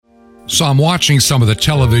So I'm watching some of the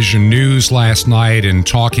television news last night and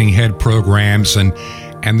talking head programs and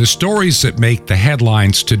the stories that make the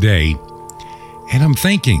headlines today. And I'm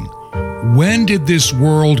thinking, when did this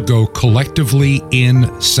world go collectively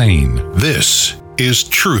insane? This is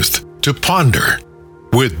Truth to Ponder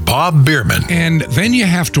with Bob Bierman. And then you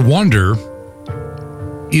have to wonder,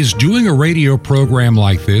 is doing a radio program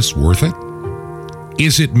like this worth it?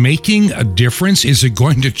 Is it making a difference? Is it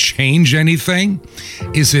going to change anything?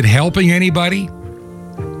 Is it helping anybody?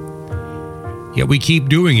 Yet we keep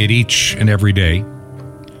doing it each and every day.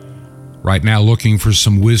 Right now, looking for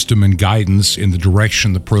some wisdom and guidance in the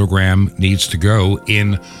direction the program needs to go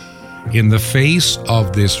in the face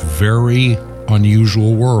of this very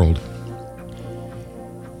unusual world.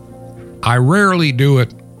 I rarely do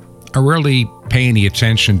it. I rarely pay any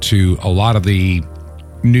attention to a lot of the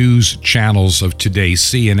news channels of today,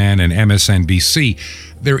 CNN and MSNBC.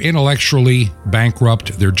 They're intellectually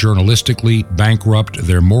bankrupt. They're journalistically bankrupt.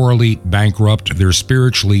 They're morally bankrupt. They're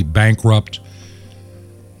spiritually bankrupt.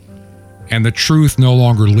 And the truth no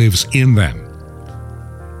longer lives in them.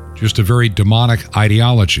 Just a very demonic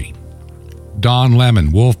ideology. Don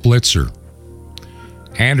Lemon, Wolf Blitzer,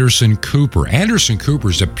 Anderson Cooper. Anderson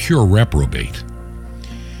Cooper's a pure reprobate.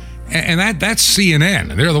 And that's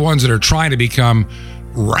CNN. They're the ones that are trying to become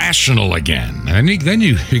rational again. And then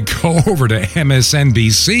you go over to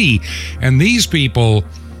MSNBC, and these people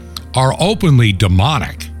are openly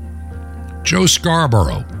demonic. Joe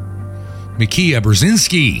Scarborough, Mikia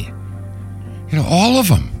Brzezinski, all of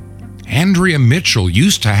them. Andrea Mitchell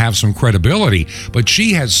used to have some credibility, but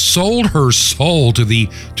she has sold her soul to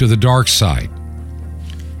the dark side.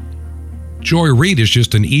 Joy Reid is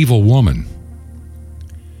just an evil woman.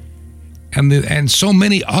 And so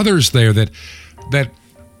many others there that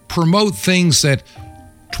promote things that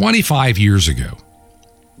 25 years ago,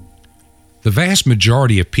 the vast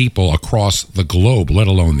majority of people across the globe, let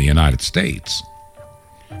alone the United States,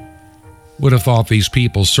 would have thought these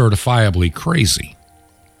people certifiably crazy.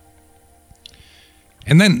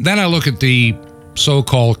 And then I look at the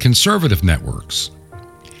so-called conservative networks.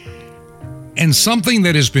 And something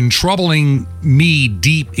that has been troubling me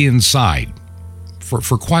deep inside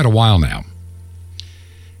for quite a while now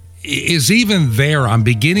is even there, I'm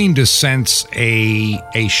beginning to sense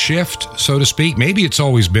a shift, so to speak. Maybe it's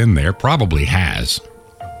always been there, probably has.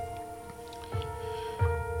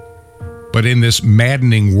 But in this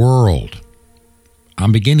maddening world,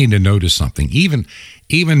 I'm beginning to notice something. Even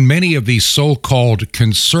many of these so-called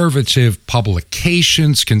conservative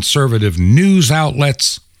publications, conservative news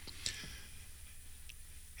outlets,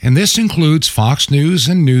 and this includes Fox News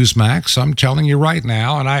and Newsmax, I'm telling you right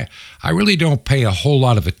now, and I really don't pay a whole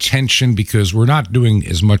lot of attention because we're not doing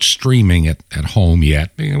as much streaming at home yet.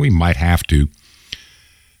 We might have to.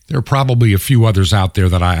 There are probably a few others out there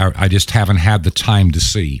that I just haven't had the time to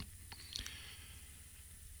see.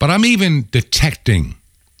 But I'm even detecting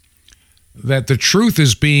that the truth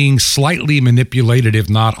is being slightly manipulated, if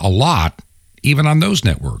not a lot, even on those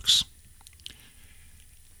networks.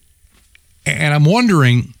 And I'm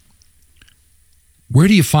wondering, where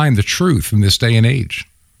do you find the truth in this day and age?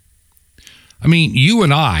 I mean, you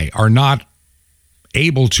and I are not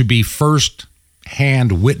able to be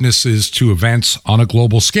first-hand witnesses to events on a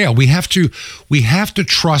global scale. We have to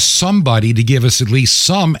trust somebody to give us at least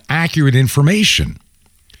some accurate information.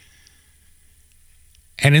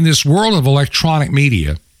 And in this world of electronic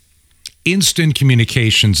media, instant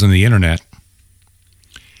communications and the internet,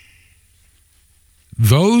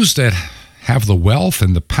 those that have the wealth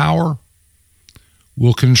and the power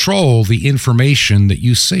will control the information that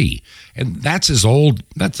you see. And that's old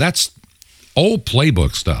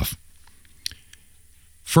playbook stuff.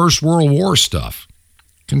 First World War stuff.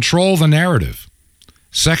 Control the narrative.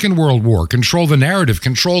 Second World War, control the narrative,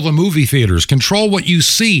 control the movie theaters, control what you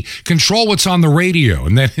see, control what's on the radio.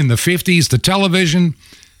 And then in the 50s, the television.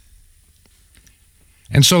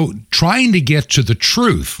 And so trying to get to the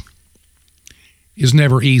truth is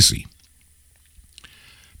never easy.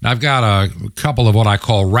 Now, I've got a couple of what I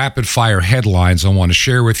call rapid-fire headlines I want to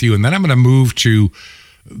share with you, and then I'm going to move to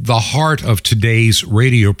the heart of today's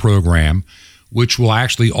radio program, which will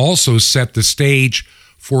actually also set the stage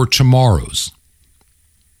for tomorrow's.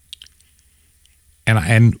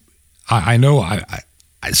 And I know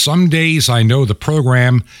some days I know the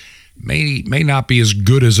program may not be as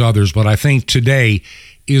good as others, but I think today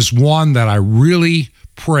is one that I really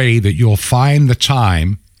pray that you'll find the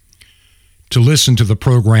time to listen to the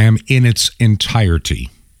program in its entirety.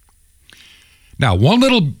 Now, one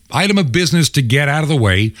little item of business to get out of the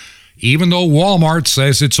way. Even though Walmart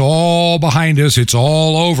says it's all behind us, it's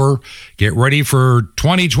all over, get ready for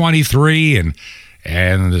 2023, and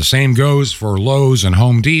And the same goes for Lowe's and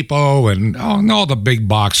Home Depot and all the big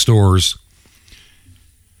box stores.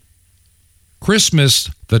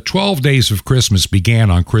 Christmas, the 12 days of Christmas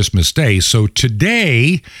began on Christmas Day. So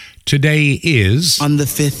today is... On the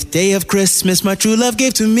 5th day of Christmas, my true love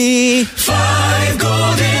gave to me 5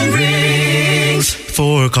 golden rings,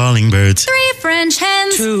 4 calling birds, 3 French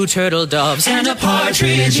hens, 2 turtle doves, and a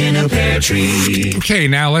partridge in a pear tree. Okay,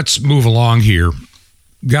 now let's move along here.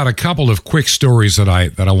 Got a couple of quick stories that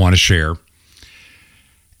I want to share.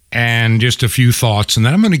 And just a few thoughts, and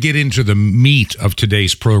then I'm going to get into the meat of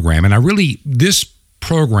today's program. And this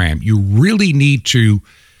program, you really need to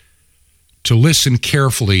listen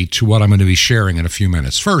carefully to what I'm going to be sharing in a few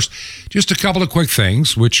minutes. First, just a couple of quick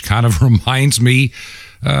things, which kind of reminds me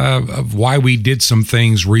of why we did some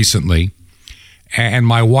things recently. And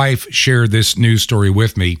my wife shared this news story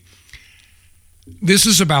with me. This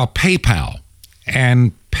is about PayPal.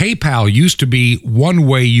 And PayPal used to be one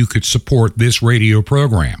way you could support this radio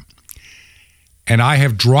program. And I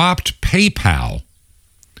have dropped PayPal.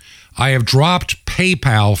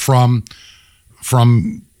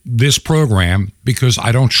 From this program because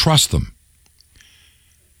I don't trust them.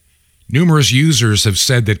 Numerous users have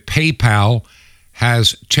said that PayPal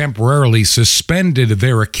has temporarily suspended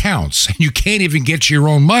their accounts, and you can't even get your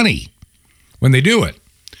own money when they do it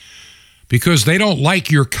because they don't like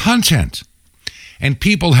your content. And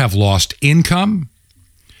people have lost income.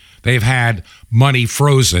 They've had money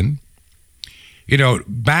frozen. You know,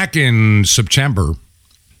 back in September,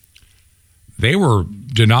 they were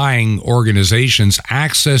denying organizations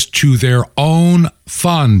access to their own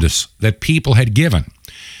funds that people had given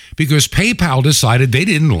because PayPal decided they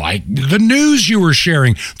didn't like the news you were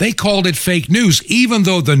sharing. They called it fake news, even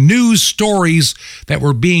though the news stories that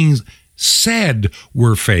were being said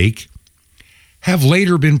were fake have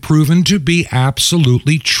later been proven to be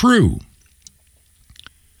absolutely true.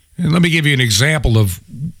 And let me give you an example of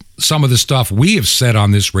some of the stuff we have said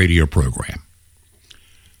on this radio program.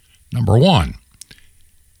 Number one,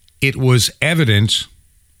 it was evident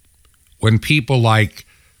when people like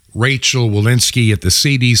Rachel Walensky at the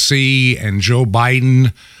CDC and Joe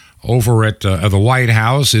Biden over at the White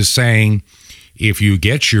House is saying, if you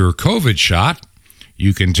get your COVID shot,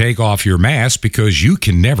 you can take off your mask because you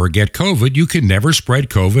can never get COVID. You can never spread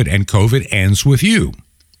COVID, and COVID ends with you.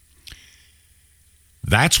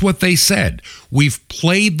 That's what they said. We've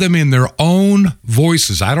played them in their own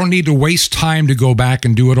voices. I don't need to waste time to go back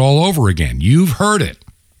and do it all over again. You've heard it.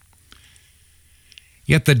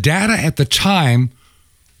 Yet the data at the time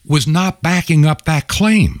was not backing up that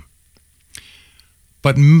claim.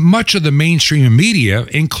 But much of the mainstream media,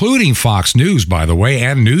 including Fox News, by the way,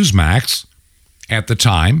 and Newsmax at the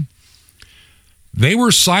time, they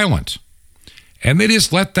were silent. And they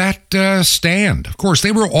just let that stand. Of course,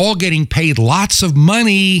 they were all getting paid lots of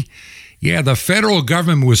money. Yeah, the federal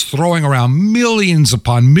government was throwing around millions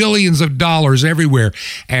upon millions of dollars everywhere.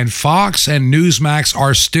 And Fox and Newsmax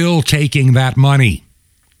are still taking that money.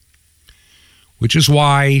 Which is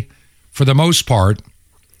why, for the most part,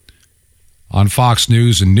 on Fox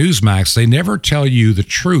News and Newsmax, they never tell you the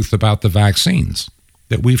truth about the vaccines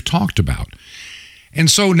that we've talked about. And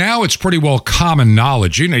so now it's pretty well common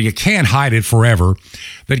knowledge. You know, you can't hide it forever.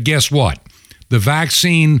 That guess what? The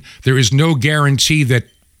vaccine, there is no guarantee that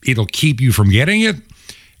it'll keep you from getting it.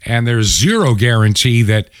 And there's zero guarantee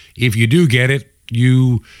that if you do get it,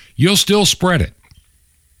 you'll still spread it.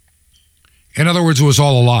 In other words, it was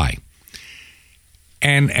all a lie.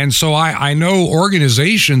 And so I know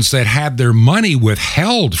organizations that had their money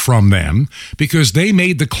withheld from them because they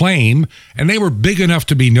made the claim and they were big enough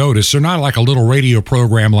to be noticed. They're not like a little radio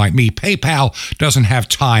program like me. PayPal doesn't have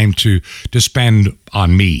time to spend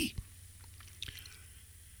on me.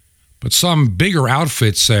 But some bigger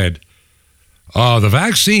outfit said, the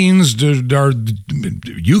vaccines,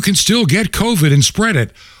 you can still get COVID and spread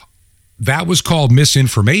it. That was called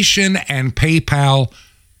misinformation, and PayPal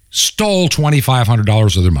stole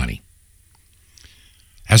 $2,500 of their money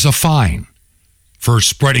as a fine for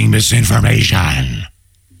spreading misinformation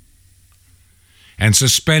and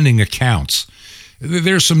suspending accounts.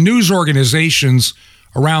 There's some news organizations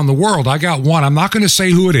around the world. I got one, I'm not going to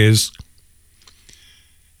say who it is,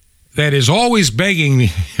 that is always begging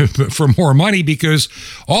for more money because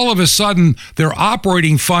all of a sudden their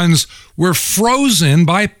operating funds were frozen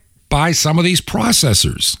by some of these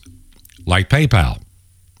processors like PayPal.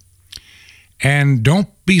 And don't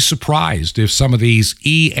be surprised if some of these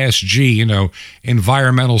ESG,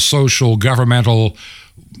 environmental, social, governmental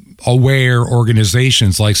aware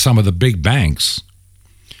organizations like some of the big banks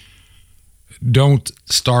don't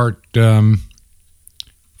start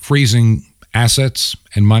freezing assets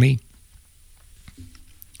and money.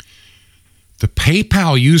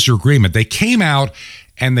 PayPal user agreement. They came out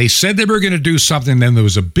and they said they were going to do something. Then there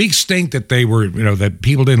was a big stink that they were, that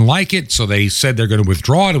people didn't like it. So they said they're going to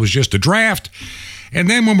withdraw it. It was just a draft. And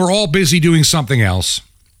then when we're all busy doing something else,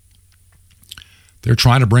 they're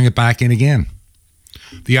trying to bring it back in again.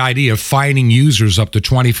 The idea of fining users up to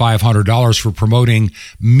 $2,500 for promoting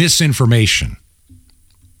misinformation.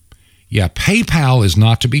 Yeah, PayPal is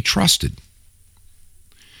not to be trusted.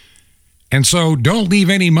 And so don't leave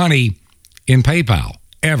any money in PayPal,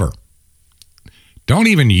 ever. Don't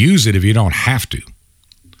even use it if you don't have to.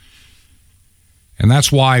 And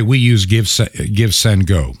that's why we use Give, Send,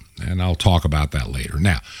 Go. And I'll talk about that later.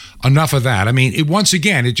 Now, enough of that. I mean, once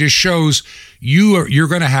again, it just shows you're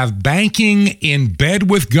going to have banking in bed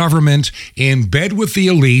with government, in bed with the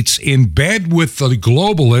elites, in bed with the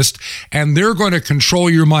globalists, and they're going to control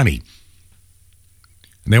your money.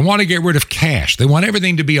 And they want to get rid of cash. They want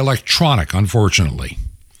everything to be electronic, unfortunately.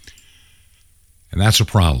 And that's a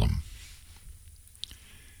problem.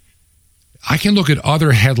 I can look at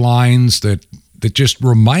other headlines that just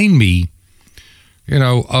remind me,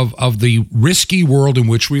 of the risky world in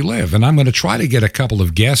which we live. And I'm going to try to get a couple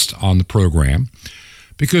of guests on the program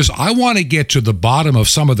because I want to get to the bottom of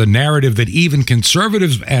some of the narrative that even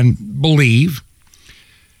conservatives believe.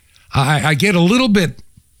 I get a little bit,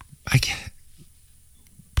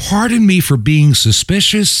 pardon me for being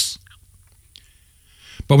suspicious,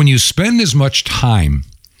 but when you spend as much time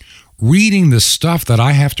reading the stuff that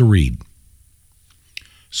I have to read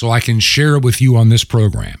so I can share it with you on this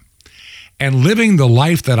program, and living the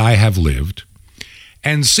life that I have lived,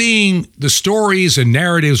 and seeing the stories and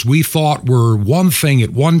narratives we thought were one thing at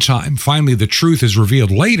one time, finally the truth is revealed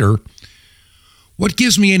later, what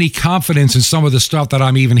gives me any confidence in some of the stuff that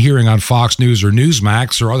I'm even hearing on Fox News or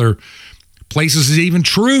Newsmax or other places is even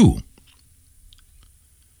true?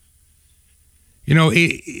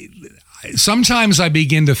 Sometimes I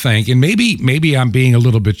begin to think, and maybe I'm being a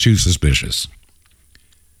little bit too suspicious,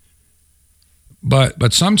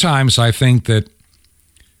 But sometimes I think that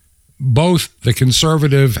both the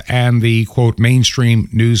conservative and the, quote, mainstream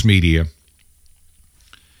news media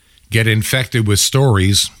get infected with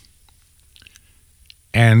stories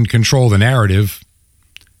and control the narrative.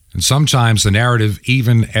 And sometimes the narrative,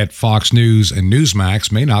 even at Fox News and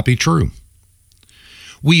Newsmax, may not be true.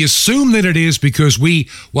 We assume that it is because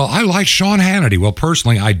I like Sean Hannity. Well,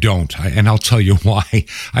 personally, I don't. And I'll tell you why.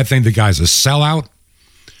 I think the guy's a sellout.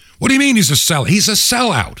 What do you mean he's a sellout? He's a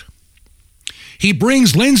sellout. He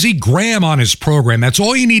brings Lindsey Graham on his program. That's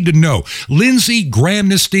all you need to know. Lindsey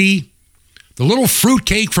Grahamnesty, the little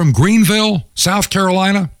fruitcake from Greenville, South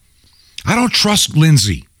Carolina. I don't trust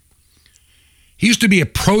Lindsey. He used to be a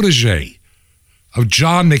protege of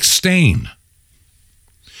John McStain.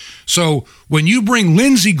 So when you bring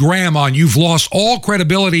Lindsey Graham on, you've lost all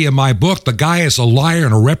credibility in my book. The guy is a liar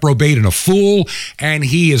and a reprobate and a fool, and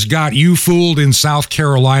he has got you fooled in South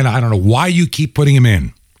Carolina. I don't know why you keep putting him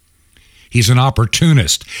in. He's an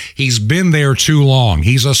opportunist. He's been there too long.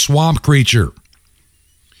 He's a swamp creature.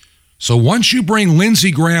 So once you bring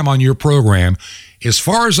Lindsey Graham on your program, as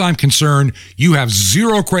far as I'm concerned, you have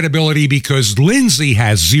zero credibility because Lindsey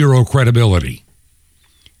has zero credibility.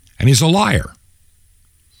 And he's a liar.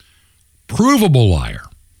 Provable liar.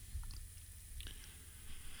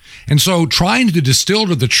 And so trying to distill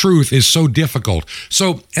to the truth is so difficult.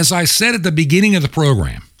 So as I said at the beginning of the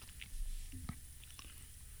program,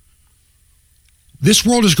 this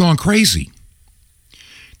world has gone crazy.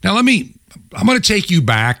 Now I'm going to take you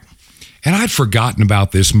back, and I'd forgotten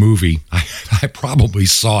about this movie. I probably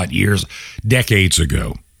saw it decades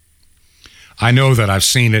ago. I know that I've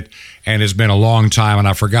seen it, and it's been a long time, and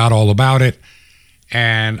I forgot all about it.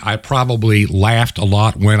 And I probably laughed a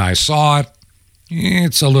lot when I saw it.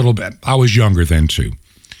 It's a little bit. I was younger then, too.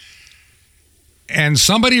 And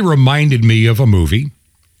somebody reminded me of a movie.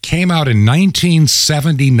 Came out in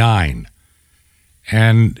 1979.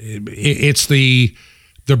 And it's the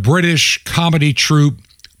British comedy troupe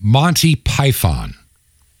Monty Python.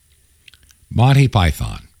 Monty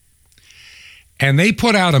Python. And they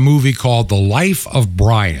put out a movie called The Life of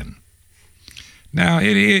Brian. Now,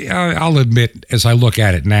 I'll admit, as I look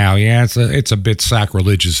at it now, it's a bit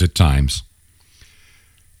sacrilegious at times.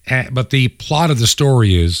 But the plot of the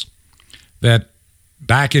story is that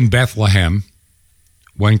back in Bethlehem,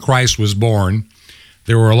 when Christ was born,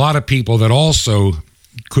 there were a lot of people that also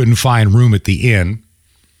couldn't find room at the inn.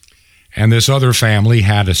 And this other family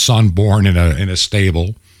had a son born in a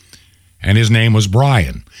stable, and his name was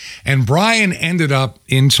Brian. And Brian ended up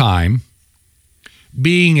in time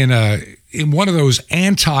being in one of those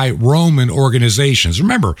anti-Roman organizations.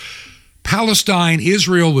 Remember, Palestine,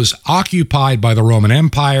 Israel was occupied by the Roman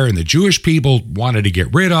Empire, and the Jewish people wanted to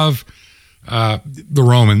get rid of the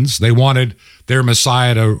Romans. They wanted their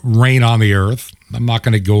Messiah to reign on the earth. I'm not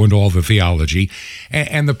going to go into all the theology.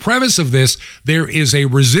 And the premise of this, there is a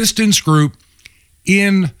resistance group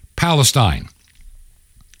in Palestine.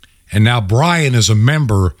 And now Brian is a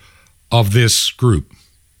member of this group.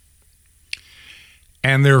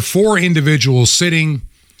 And there are 4 individuals sitting,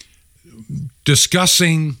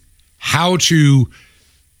 discussing how to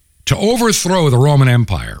overthrow the Roman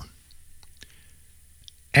Empire.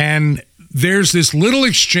 And there's this little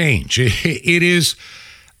exchange. It is,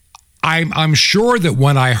 I'm sure that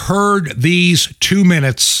when I heard these 2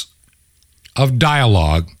 minutes of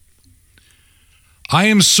dialogue, I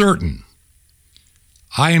am certain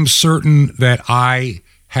that I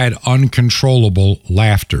had uncontrollable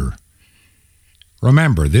laughter.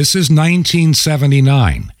 Remember, this is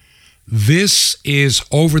 1979. This is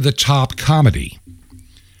over-the-top comedy.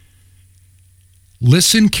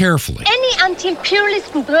 Listen carefully. Any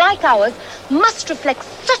anti-imperialist group like ours must reflect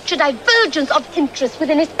such a divergence of interest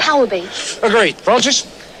within its power base. Agreed. Francis?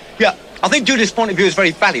 Yeah, I think Judith's point of view is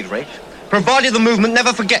very valid, Reg. Provided the movement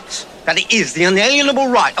never forgets that it is the unalienable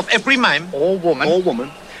right of every man Or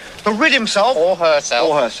woman. to rid himself Or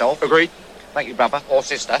herself. Agreed. Thank you, brother. Or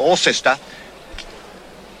sister.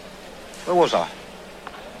 Where was I?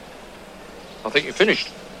 I think you finished.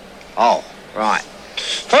 Oh, right.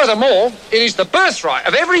 Furthermore, it is the birthright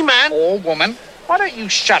of every man or woman. Why don't you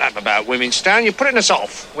shut up about women, Stan? You're putting us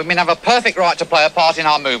off. Women have a perfect right to play a part in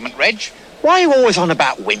our movement, Reg. Why are you always on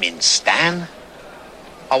about women, Stan?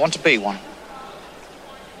 I want to be one.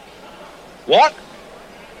 What?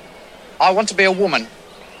 I want to be a woman.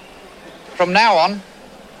 From now on,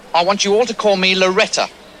 I want you all to call me Loretta.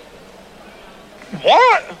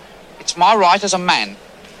 What? It's my right as a man.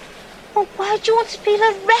 Well, why do you want to be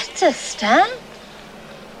Loretta, Stan?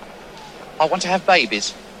 I want to have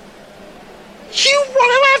babies. You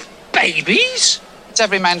want to have babies? It's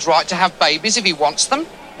every man's right to have babies if he wants them.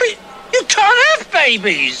 But you can't have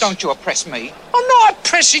babies. Don't you oppress me. I'm not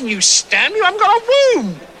oppressing you, Stan. You haven't got a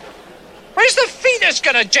womb. Where's the fetus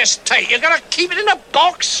going to gestate? You're going to keep it in a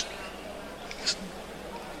box?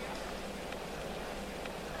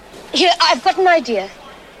 Here, I've got an idea.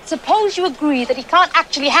 Suppose you agree that he can't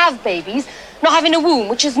actually have babies, not having a womb,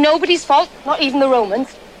 which is nobody's fault, not even the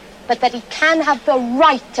Romans, but that he can have the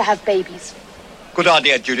right to have babies. Good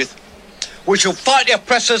idea, Judith. We shall fight the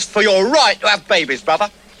oppressors for your right to have babies, brother.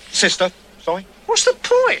 Sister, sorry. What's the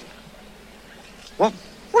point? What?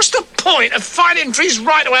 What's the point of fighting for his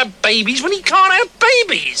right to have babies when he can't have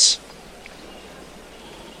babies?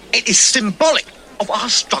 It is symbolic of our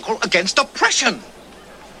struggle against oppression.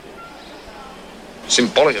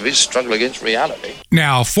 Symbolic of his struggle against reality.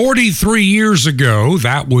 Now, 43 years ago,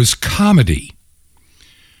 that was comedy.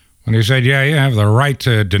 When they said, yeah, you have the right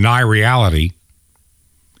to deny reality.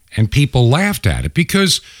 And people laughed at it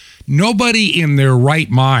because nobody in their right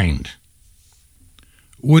mind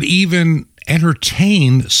would even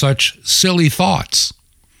entertain such silly thoughts.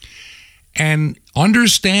 And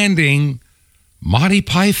understanding Monty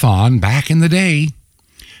Python back in the day,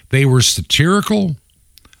 they were satirical,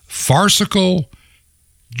 farcical,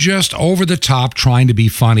 just over the top, trying to be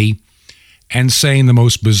funny and saying the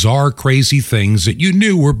most bizarre, crazy things that you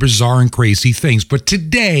knew were bizarre and crazy things. But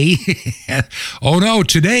today, oh no,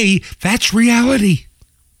 today, that's reality.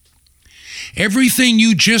 Everything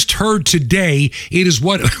you just heard today,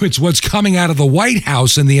 it's what's coming out of the White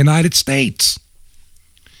House in the United States.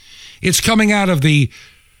 It's coming out of the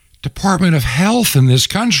Department of Health in this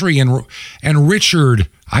country, and Richard,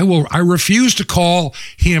 I refuse to call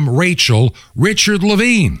him Rachel, Richard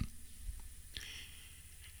Levine.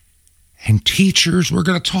 And teachers, we're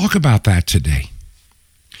going to talk about that today.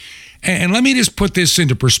 And let me just put this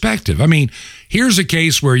into perspective. I mean, here's a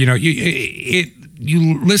case where,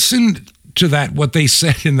 you listen to that, what they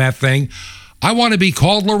said in that thing. I want to be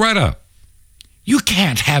called Loretta. You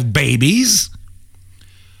can't have babies.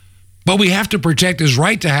 But we have to protect his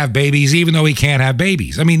right to have babies, even though he can't have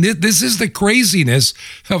babies. I mean, this is the craziness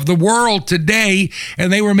of the world today,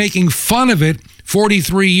 and they were making fun of it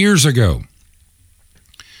 43 years ago.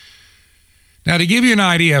 Now, to give you an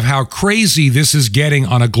idea of how crazy this is getting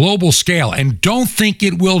on a global scale, and don't think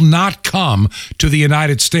it will not come to the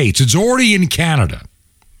United States. It's already in Canada.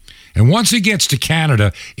 And once it gets to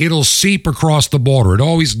Canada, it'll seep across the border. It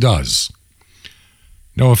always does.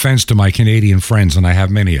 No offense to my Canadian friends, and I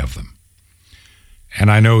have many of them.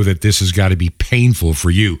 And I know that this has got to be painful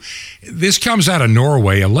for you. This comes out of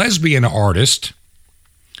Norway. A lesbian artist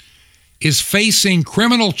is facing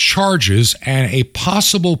criminal charges and a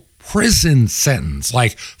possible prison sentence,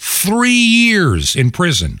 like 3 years in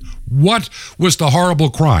prison. What was the horrible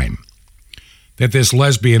crime that this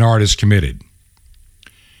lesbian artist committed?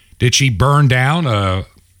 Did she burn down a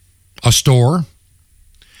store?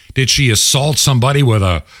 Did she assault somebody with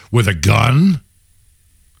a gun?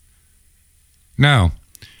 No.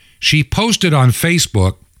 She posted on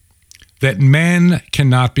Facebook that men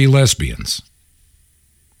cannot be lesbians.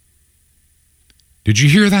 Did you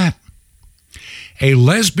hear that? A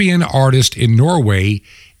lesbian artist in Norway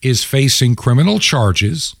is facing criminal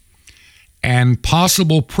charges and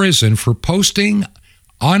possible prison for posting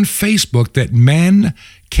on Facebook that men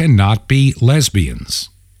cannot be lesbians.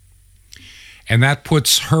 And that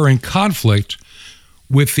puts her in conflict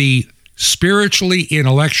with the spiritually,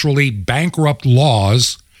 intellectually bankrupt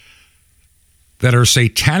laws that are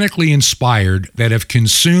satanically inspired, that have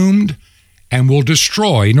consumed and will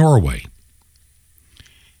destroy Norway.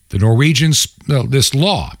 The Norwegians, this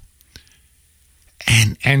law.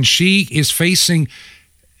 And she is facing,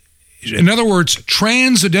 in other words,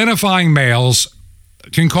 trans-identifying males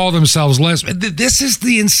can call themselves lesbian. This is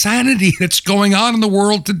the insanity that's going on in the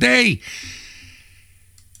world today.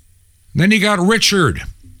 Then you got Richard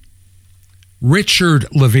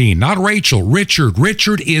Levine, not Rachel, Richard.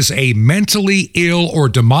 Richard is a mentally ill or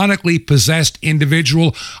demonically possessed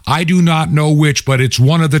individual. I do not know which, but it's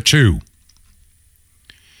one of the two.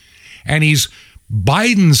 And he's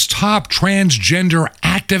Biden's top transgender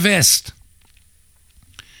activist.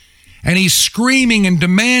 And he's screaming and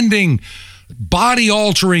demanding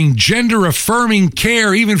body-altering, gender-affirming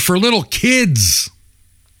care even for little kids.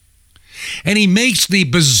 And he makes the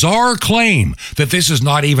bizarre claim that this is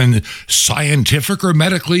not even scientific or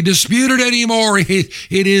medically disputed anymore. It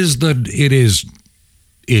is.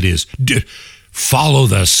 Follow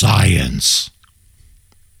the science.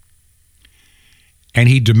 And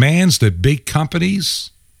he demands that big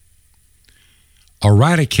companies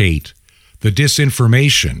eradicate the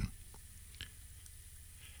disinformation.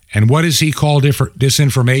 And what does he call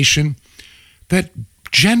disinformation? That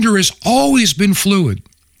gender has always been fluid.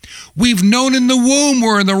 We've known in the womb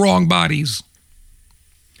we're in the wrong bodies.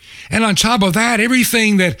 And on top of that,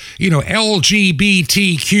 everything that, LGBTQI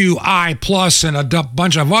plus and a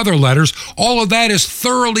bunch of other letters, all of that is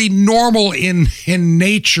thoroughly normal in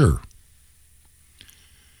nature.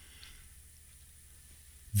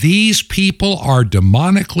 These people are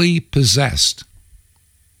demonically possessed.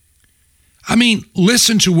 I mean,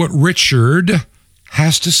 listen to what Richard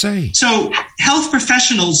has to say. So health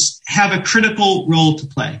professionals have a critical role to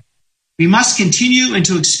play. We must continue and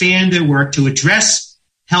to expand their work to address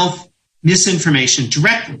health misinformation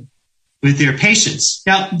directly with their patients.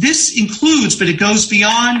 Now, this includes, but it goes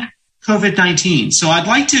beyond COVID-19. So I'd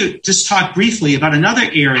like to just talk briefly about another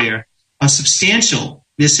area of substantial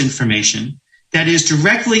misinformation that is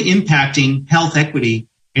directly impacting health equity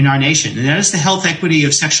in our nation, and that is the health equity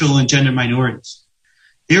of sexual and gender minorities.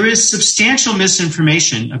 There is substantial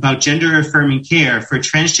misinformation about gender-affirming care for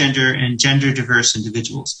transgender and gender-diverse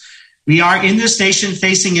individuals. We are in this nation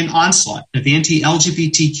facing an onslaught of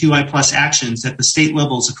anti-LGBTQI plus actions at the state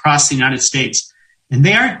levels across the United States, and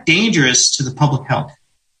they are dangerous to the public health.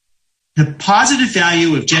 The positive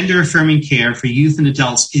value of gender-affirming care for youth and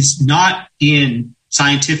adults is not in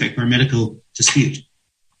scientific or medical dispute.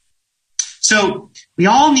 So we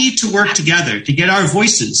all need to work together to get our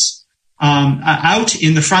voices out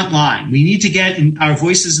in the front line. We need to get our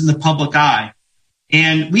voices in the public eye.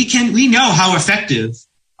 And we know how effective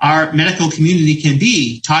our medical community can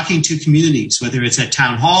be talking to communities, whether it's at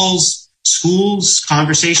town halls, schools,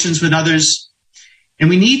 conversations with others. And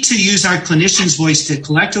we need to use our clinicians' voice to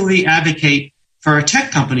collectively advocate for our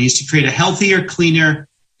tech companies to create a healthier, cleaner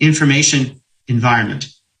information environment.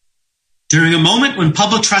 During a moment when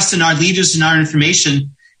public trust in our leaders and our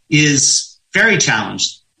information is very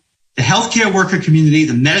challenged, the healthcare worker community,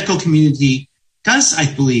 the medical community does,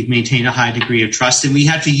 I believe, maintain a high degree of trust, and we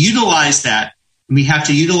have to utilize that, and we have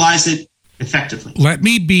to utilize it effectively. Let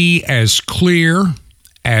me be as clear,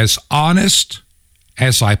 as honest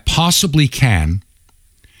as I possibly can,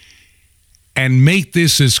 and make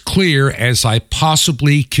this as clear as I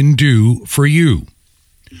possibly can do for you.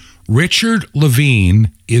 Richard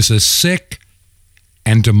Levine is a sick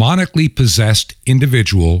and demonically possessed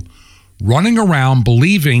individual running around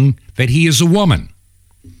believing that he is a woman.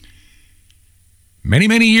 Many,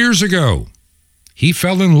 many years ago, he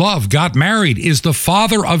fell in love, got married, is the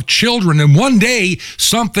father of children, and one day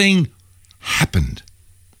something happened.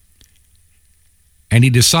 And he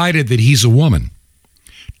decided that he's a woman.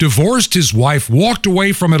 Divorced his wife, walked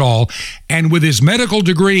away from it all, and with his medical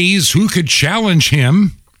degrees, who could challenge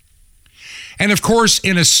him? And of course,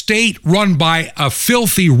 in a state run by a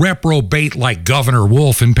filthy reprobate like Governor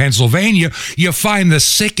Wolf in Pennsylvania, you find the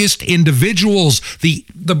sickest individuals, the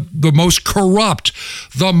most corrupt,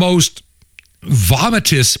 the most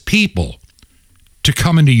vomitous people to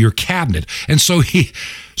come into your cabinet. And so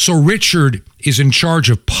Richard is in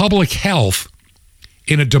charge of public health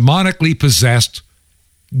in a demonically possessed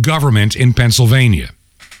government in Pennsylvania.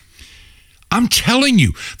 I'm telling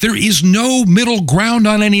you, there is no middle ground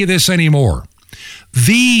on any of this anymore.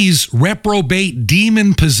 These reprobate,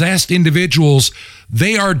 demon-possessed individuals,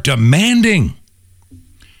 they are demanding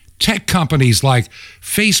tech companies like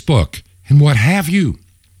Facebook and what have you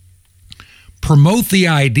promote the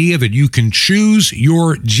idea that you can choose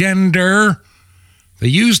your gender. They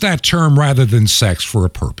use that term rather than sex for a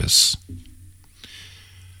purpose.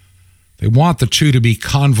 They want the two to be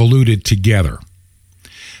convoluted together.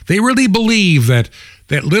 They really believe that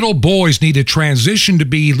little boys need to transition to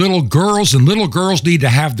be little girls, and little girls need to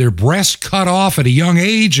have their breasts cut off at a young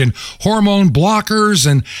age, and hormone blockers,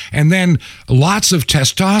 and then lots of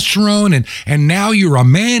testosterone, and now you're a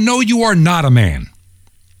man. No, you are not a man.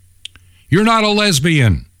 You're not a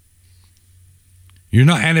lesbian. You're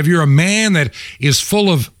not, and if you're a man that is full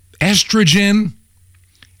of estrogen,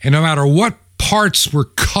 and no matter what parts were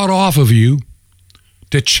cut off of you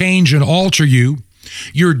to change and alter you,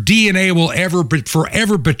 your DNA will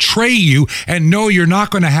forever betray you, and no, you're not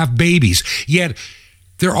going to have babies. Yet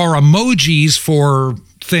there are emojis for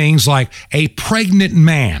things like a pregnant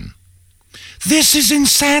man. This is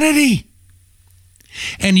insanity.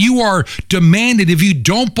 And you are demanded, if you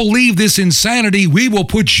don't believe this insanity, we will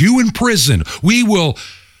put you in prison. We will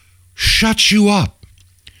shut you up.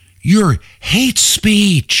 Your hate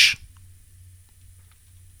speech.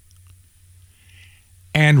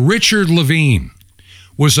 And Richard Levine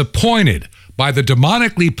was appointed by the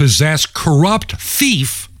demonically possessed, corrupt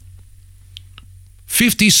thief,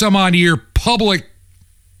 50-some-odd year public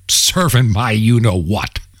servant, my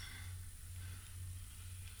you-know-what.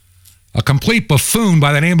 A complete buffoon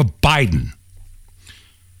by the name of Biden.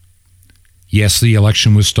 Yes, the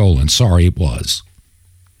election was stolen. Sorry, it was.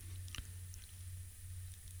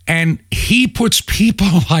 And he puts people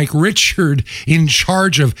like Richard in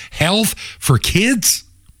charge of health for kids?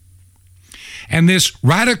 And this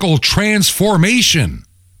radical transformation.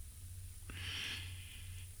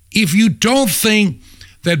 If you don't think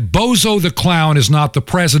that Bozo the Clown is not the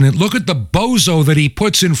president, look at the bozo that he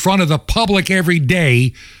puts in front of the public every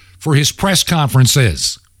day for his press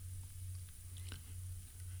conferences.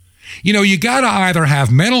 You know, you got to either have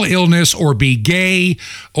mental illness or be gay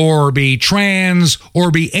or be trans or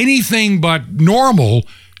be anything but normal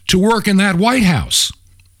to work in that White House.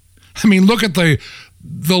 I mean, look at the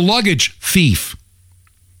luggage thief.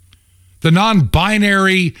 The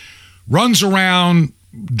non-binary runs around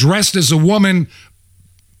dressed as a woman,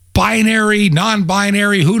 binary,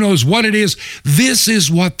 non-binary, who knows what it is. This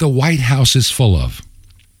is what the White House is full of.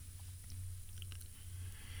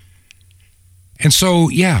 And so,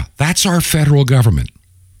 yeah, that's our federal government.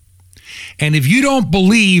 And if you don't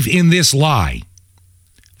believe in this lie,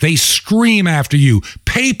 they scream after you.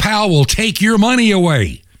 PayPal will take your money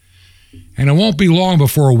away. And it won't be long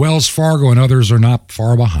before Wells Fargo and others are not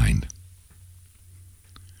far behind.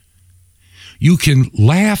 You can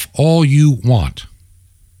laugh all you want.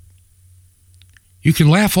 You can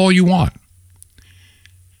laugh all you want.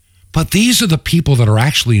 But these are the people that are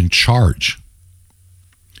actually in charge.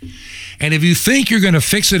 And if you think you're going to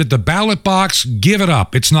fix it at the ballot box, give it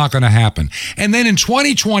up. It's not going to happen. And then in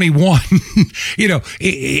 2021, you know,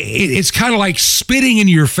 it's kind of like spitting in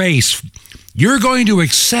your face. You're going to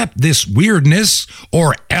accept this weirdness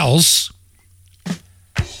or else.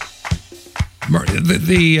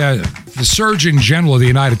 The Surgeon General of the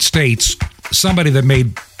United States, somebody that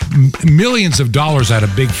made millions of dollars out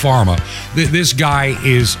of Big Pharma, this guy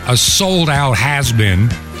is a sold-out has-been,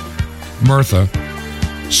 Murtha,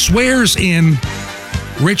 swears in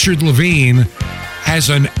Richard Levine as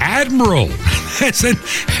an admiral.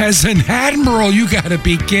 as an admiral, you got to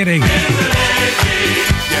be kidding.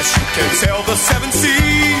 Yes, you can sail the seven seas.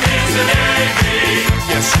 In the Navy.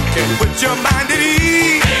 Yes, you can put your mind at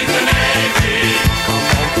ease. In the Navy. Come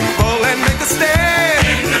on, people, and make a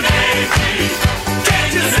stand. In the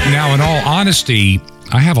Navy. Now, in all honesty,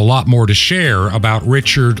 I have a lot more to share about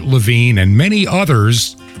Richard Levine and many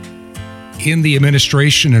others in the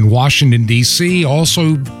administration in Washington, D.C.,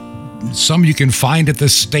 also some you can find at the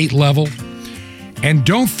state level. And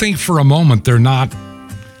don't think for a moment they're not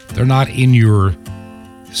in your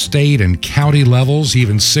state and county levels,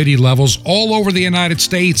 even city levels, all over the United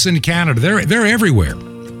States and Canada. They're everywhere.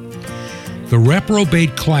 The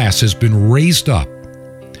reprobate class has been raised up,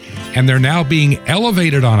 and they're now being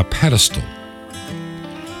elevated on a pedestal.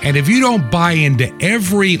 And if you don't buy into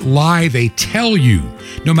every lie they tell you,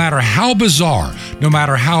 no matter how bizarre, no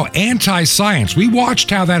matter how anti-science, we watched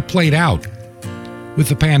how that played out with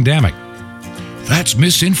the pandemic. That's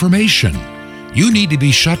misinformation. You need to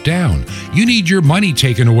be shut down. You need your money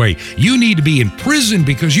taken away. You need to be in prison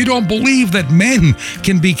because you don't believe that men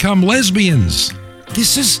can become lesbians.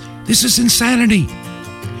 This is insanity.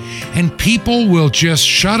 And people will just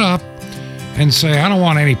shut up and say, I don't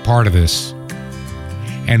want any part of this.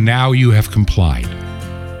 And now you have complied.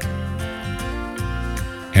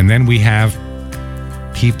 And then we have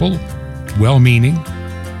people, well-meaning,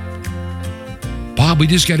 Bob, we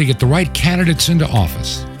just got to get the right candidates into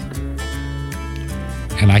office.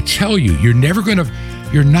 And I tell you, you're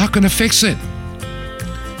not going to fix it.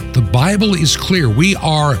 The Bible is clear.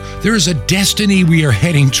 There is a destiny we are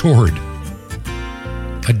heading toward.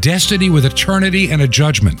 A destiny with eternity and a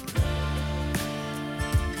judgment.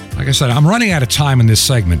 Like I said, I'm running out of time in this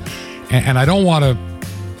segment, and I don't want to,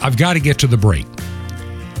 I've got to get to the break.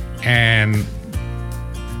 And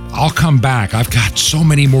I'll come back. I've got so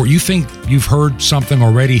many more. You think you've heard something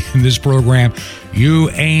already in this program?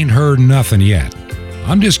 You ain't heard nothing yet.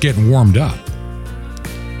 I'm just getting warmed up.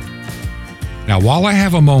 Now, while I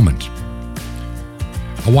have a moment,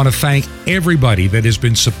 I want to thank everybody that has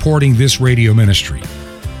been supporting this radio ministry.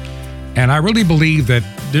 And I really believe that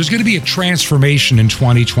there's going to be a transformation in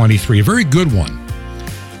 2023, a very good one.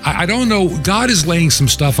 I don't know, God is laying some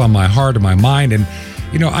stuff on my heart and my mind, and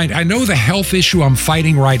I know the health issue I'm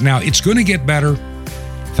fighting right now, it's going to get better.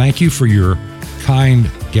 Thank you for your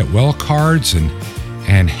kind get well cards and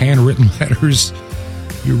handwritten letters.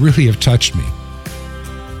 You really have touched me.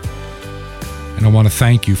 And I want to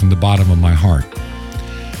thank you from the bottom of my heart.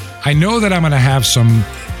 I know that I'm going to have some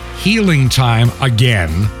healing time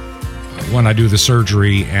again when I do the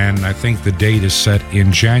surgery, and I think the date is set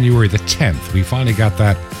in January the 10th. We finally got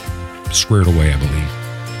that squared away, I believe.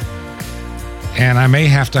 And I may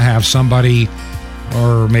have to have somebody,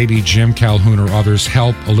 or maybe Jim Calhoun or others,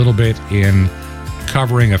 help a little bit in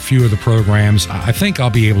covering a few of the programs. I think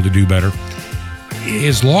I'll be able to do better.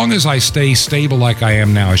 As long as I stay stable like I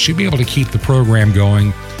am now, I should be able to keep the program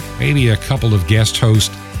going, maybe a couple of guest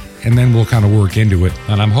hosts, and then we'll kind of work into it.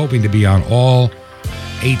 And I'm hoping to be on all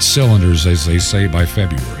 8 cylinders, as they say, by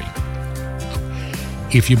February.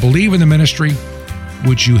 If you believe in the ministry,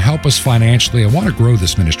 would you help us financially? I want to grow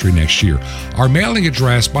this ministry next year. Our mailing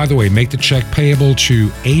address, by the way, make the check payable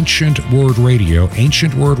to Ancient Word Radio.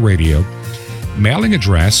 Ancient Word Radio. Mailing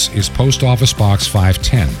address is Post Office Box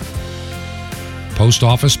 510. Post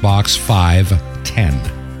Office Box 510.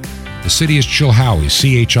 The city is Chilhowie,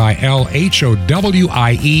 Chilhowie,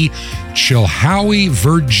 Chilhowie,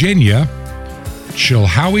 Virginia.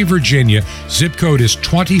 Chilhowie, Virginia. Zip code is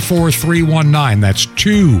 24319. That's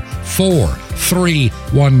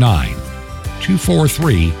 24319.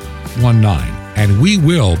 24319. And we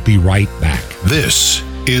will be right back. This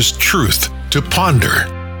is Truth to Ponder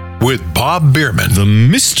with Bob Bierman. The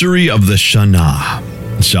mystery of the Shana.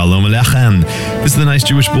 Shalom Aleichem. This is the nice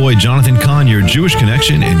Jewish boy, Jonathan Kahn, your Jewish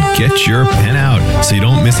connection, and get your pen out so you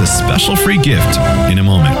don't miss a special free gift in a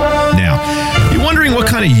moment. Now, you're wondering what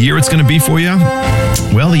kind of year it's going to be for you?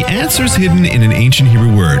 Well, the answer's hidden in an ancient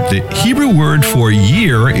Hebrew word. The Hebrew word for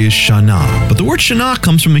year is Shana, but the word Shana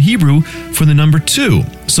comes from the Hebrew for the number 2.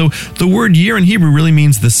 So the word year in Hebrew really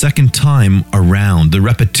means the second time around, the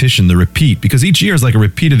repetition, the repeat, because each year is like a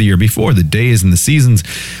repeat of the year before, the days and the seasons.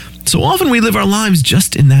 So often we live our lives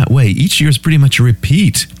just in that way. Each year is pretty much a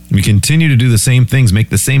repeat. We continue to do the same things,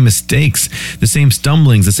 make the same mistakes, the same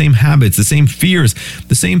stumblings, the same habits, the same fears,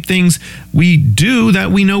 the same things we do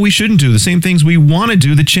that we know we shouldn't do, the same things we want to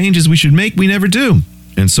do, the changes we should make, we never do.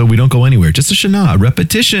 And so we don't go anywhere. Just a Shana, a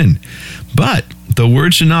repetition. But the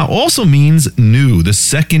word Shana also means new, the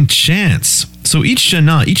second chance. So each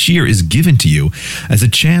Shana, each year is given to you as a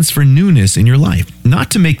chance for newness in your life.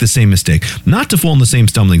 Not to make the same mistake, not to fall in the same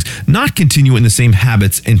stumblings, not continue in the same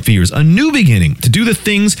habits and fears. A new beginning, to do the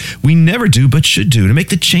things we never do but should do, to make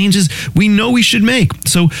the changes we know we should make.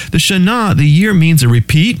 So the Shana, the year, means a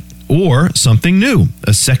repeat or something new,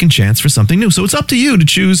 a second chance for something new. So it's up to you to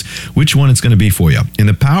choose which one it's going to be for you. In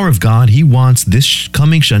the power of God, He wants this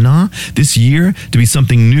coming Shana, this year, to be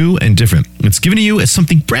something new and different. It's given to you as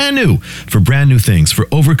something brand new, for brand new things, for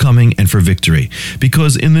overcoming and for victory.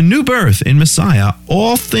 Because in the new birth, in Messiah,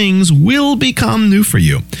 all things will become new for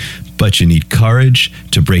you. But you need courage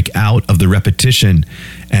to break out of the repetition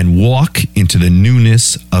and walk into the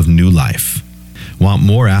newness of new life. Want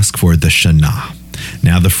more? Ask for the Shana.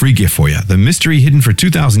 Now, the free gift for you. The mystery hidden for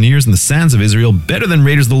 2,000 years in the sands of Israel, better than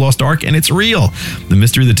Raiders of the Lost Ark, and it's real. The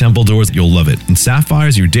mystery of the temple doors, you'll love it. And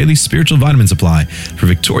Sapphire's your daily spiritual vitamin supply for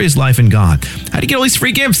victorious life in God. How do you get all these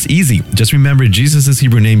free gifts? Easy. Just remember Jesus'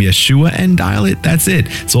 Hebrew name, Yeshua, and dial it. That's it.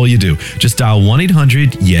 That's all you do. Just dial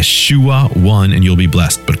 1-800-YESHUA-1 and you'll be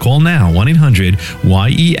blessed. But call now,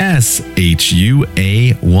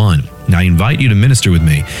 1-800-YESHUA-1. Now, I invite you to minister with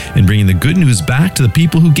me in bringing the good news back to the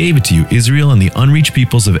people who gave it to you, Israel and the unreached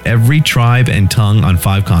peoples of every tribe and tongue on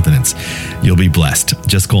 5 continents. You'll be blessed.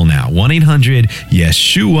 Just call now,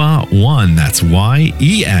 1-800-YESHUA-1. That's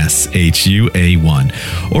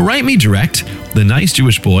YESHUA-1. Or write me direct, The Nice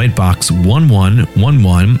Jewish Boy, at Box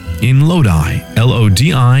 1111 in Lodi,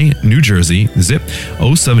 Lodi, New Jersey, zip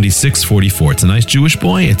 07644. It's a Nice Jewish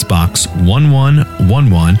Boy. It's Box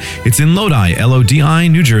 1111. It's in Lodi, Lodi,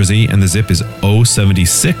 New Jersey, and the zip is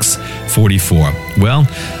 07644. Well,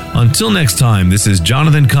 until next time, this is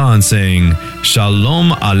Jonathan Kahn saying, Shalom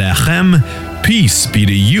Aleichem, peace be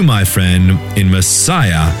to you, my friend, in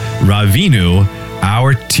Messiah, Ravinu,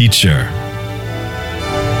 our teacher.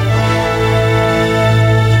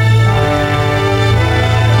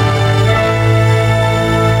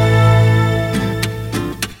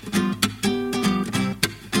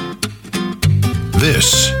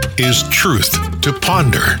 This is Truth to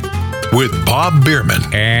Ponder with Bob Bierman.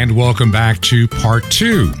 And welcome back to part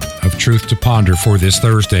 2 of Truth to Ponder for this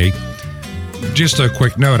Thursday. Just a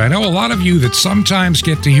quick note. I know a lot of you that sometimes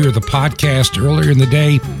get to hear the podcast earlier in the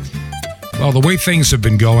day. Well, the way things have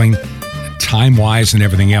been going, time-wise and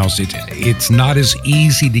everything else, it's not as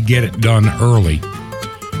easy to get it done early.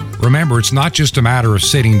 Remember, it's not just a matter of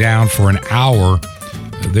sitting down for an hour.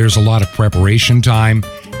 There's a lot of preparation time,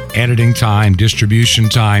 editing time, distribution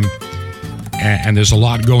time, and there's a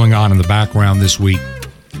lot going on in the background this week.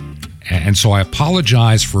 And so I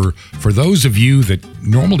apologize for those of you that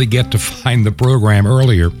normally get to find the program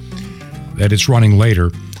earlier, that it's running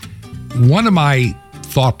later. One of my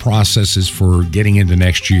thought processes for getting into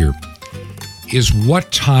next year is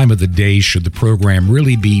what time of the day should the program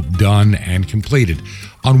really be done and completed.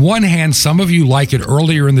 On one hand, some of you like it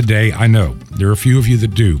earlier in the day. I know there are a few of you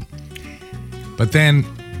that do. But then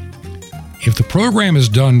if the program is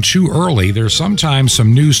done too early, there's sometimes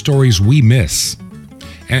some news stories we miss.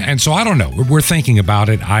 And so I don't know. We're thinking about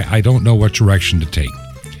it. I don't know what direction to take.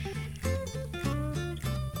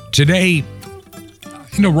 Today,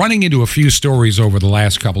 running into a few stories over the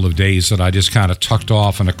last couple of days that I just kind of tucked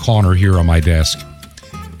off in a corner here on my desk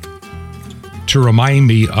to remind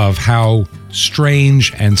me of how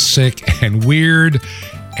strange and sick and weird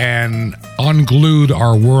and unglued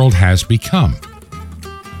our world has become.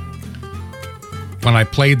 When I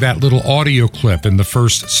played that little audio clip in the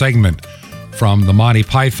first segment from the Monty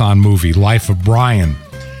Python movie, Life of Brian,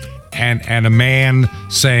 and a man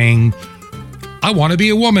saying, I want to be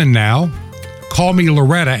a woman now. Call me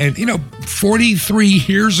Loretta. And, 43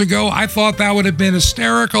 years ago, I thought that would have been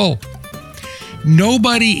hysterical.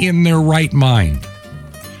 Nobody in their right mind,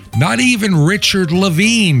 not even Richard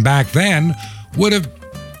Levine back then, would have,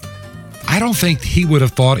 I don't think he would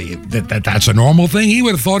have thought that that's a normal thing. He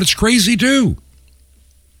would have thought it's crazy too.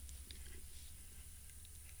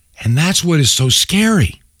 And that's what is so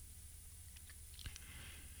scary.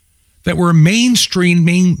 That we're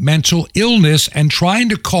mainstreaming mental illness and trying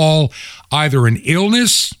to call either an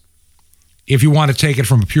illness, if you want to take it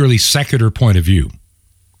from a purely secular point of view.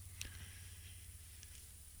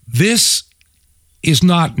 This is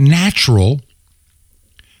not natural.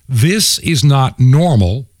 This is not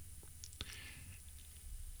normal.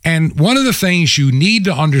 And one of the things you need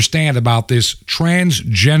to understand about this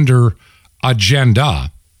transgender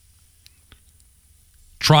agenda,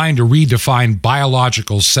 trying to redefine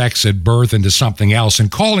biological sex at birth into something else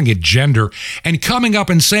and calling it gender and coming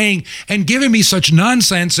up and saying and giving me such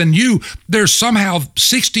nonsense, and there's somehow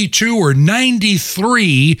 62 or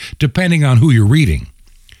 93, depending on who you're reading,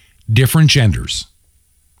 different genders.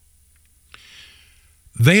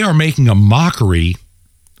 They are making a mockery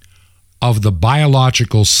of the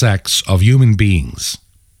biological sex of human beings.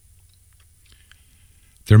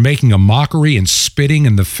 They're making a mockery and spitting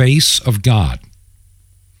in the face of God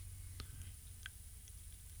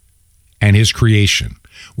and his creation.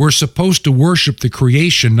 We're supposed to worship the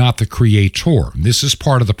creation, not the creator. This is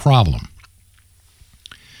part of the problem.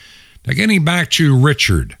 Now, getting back to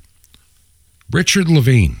Richard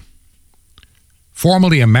Levine,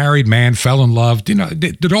 formerly a married man, fell in love,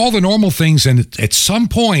 did all the normal things, and at some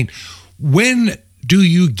point, when do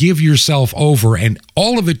you give yourself over and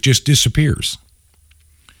all of it just disappears?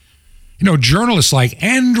 Journalists like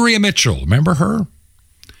Andrea Mitchell, remember her?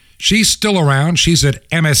 She's still around. She's at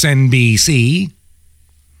MSNBC.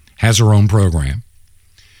 has her own program.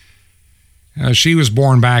 She was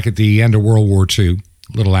born back at the end of World War II,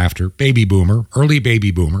 a little after, baby boomer, early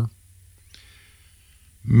baby boomer.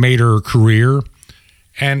 Made her career.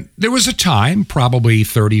 And there was a time, probably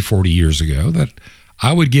 30, 40 years ago, that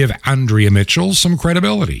I would give Andrea Mitchell some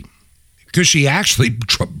credibility because she actually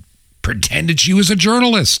pretended she was a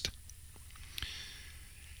journalist.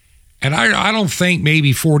 And I don't think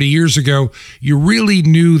maybe 40 years ago you really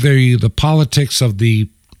knew the politics of the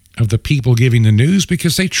people giving the news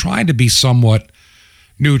because they tried to be somewhat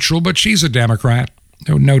neutral, but she's a Democrat,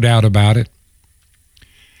 no doubt about it.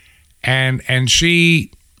 And she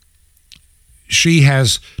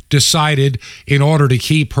has decided, in order to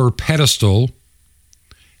keep her pedestal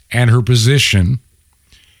and her position,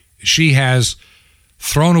 she has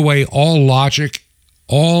thrown away all logic,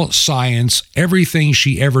 all science, everything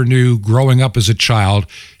she ever knew growing up as a child.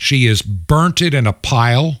 She has burnt it in a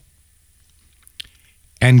pile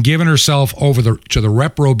and given herself over to the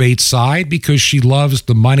reprobate side because she loves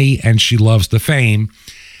the money and she loves the fame.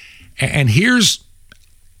 And here's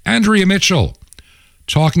Andrea Mitchell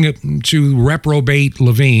talking to reprobate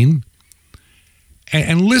Levine.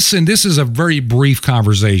 And listen, this is a very brief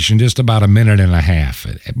conversation, just about a minute and a half.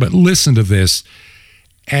 But listen to this.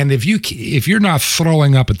 And if you're not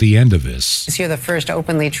throwing up at the end of this. You're the first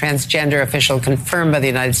openly transgender official confirmed by the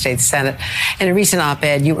United States Senate. In a recent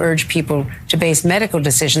op-ed, you urge people to base medical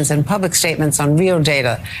decisions and public statements on real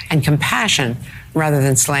data and compassion rather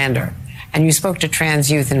than slander. And you spoke to trans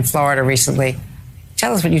youth in Florida recently.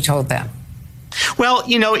 Tell us what you told them. Well,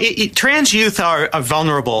 trans youth are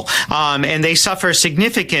vulnerable, and they suffer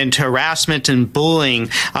significant harassment and bullying,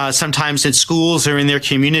 sometimes at schools or in their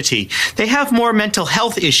community. They have more mental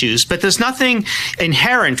health issues, but there's nothing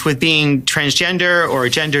inherent with being transgender or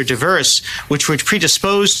gender diverse which would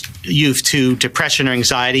predispose youth to depression or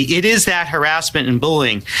anxiety. It is that harassment and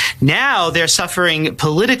bullying. Now they're suffering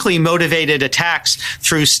politically motivated attacks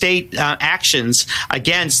through state actions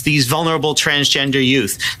against these vulnerable transgender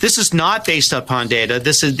youth. This is not based upon data.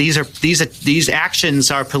 These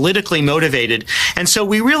actions are politically motivated, and so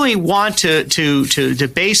we really want to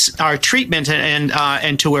base our treatment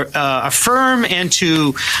and to affirm and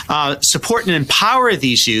to support and empower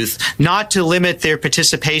these youth, not to limit their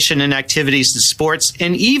participation in activities in sports,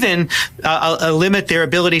 and even limit their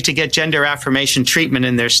ability to get gender affirmation treatment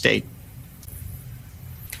in their state.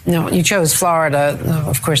 No, you chose Florida,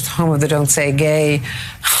 of course, the home of the Don't Say Gay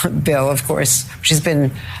bill, of course, which has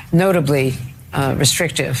been notably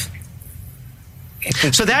restrictive.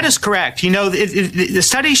 So that is correct. The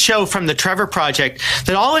studies show from the Trevor Project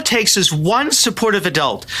that all it takes is one supportive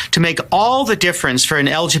adult to make all the difference for an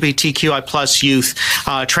LGBTQI plus youth,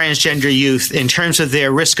 transgender youth, in terms of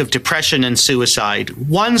their risk of depression and suicide.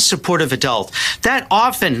 One supportive adult. That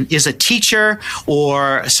often is a teacher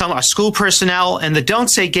or a school personnel, and the Don't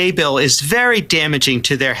Say Gay bill is very damaging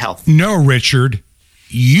to their health. No, Richard,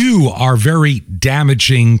 you are very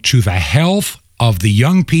damaging to the health of the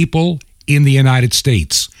young people in the United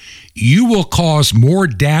States. You will cause more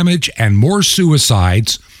damage and more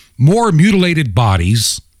suicides, more mutilated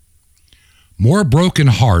bodies, more broken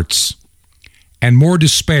hearts, and more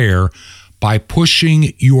despair by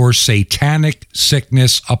pushing your satanic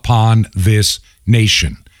sickness upon this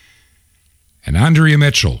nation. And Andrea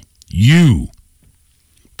Mitchell, you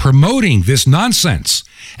promoting this nonsense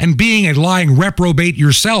and being a lying reprobate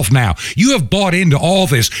yourself now. You have bought into all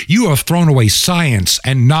this. You have thrown away science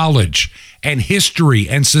and knowledge and history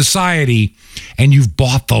and society, and you've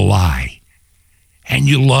bought the lie. And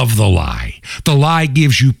you love the lie. The lie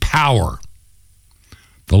gives you power.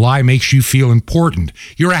 The lie makes you feel important.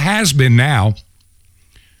 You're a has-been now.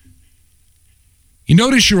 You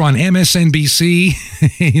notice you're on MSNBC.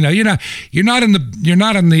 You're not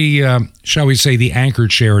in the shall we say, the anchor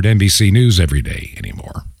chair at NBC News every day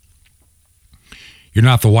anymore. You're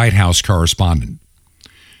not the White House correspondent.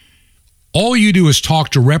 All you do is talk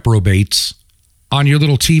to reprobates on your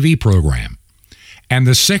little TV program, and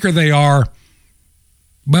the sicker they are,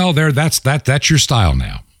 well, that's your style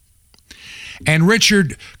now. And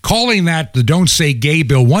Richard, calling that the Don't Say Gay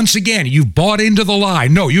bill, once again, you've bought into the lie.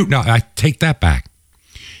 No, I take that back.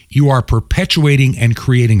 You are perpetuating and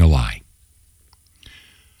creating a lie.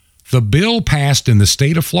 The bill passed in the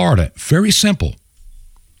state of Florida, very simple.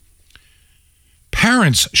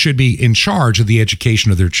 Parents should be in charge of the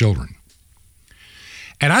education of their children.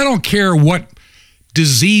 And I don't care what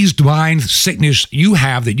diseased mind sickness you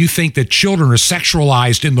have that you think that children are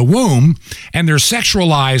sexualized in the womb, and they're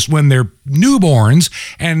sexualized when they're newborns,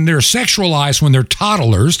 and they're sexualized when they're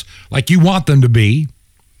toddlers, like you want them to be.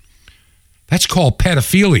 That's called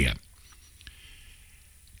pedophilia.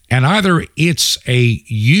 And either it's a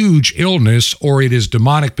huge illness or it is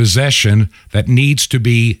demonic possession that needs to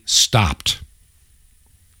be stopped.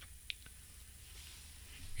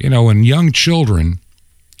 You know, when young children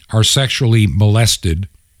are sexually molested,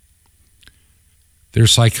 their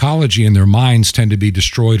psychology and their minds tend to be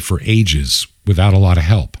destroyed for ages without a lot of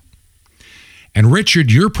help. And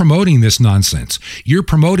Richard, you're promoting this nonsense. You're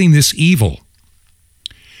promoting this evil.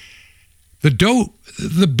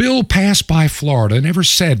 The bill passed by Florida never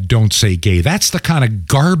said don't say gay. That's the kind of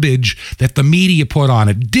garbage that the media put on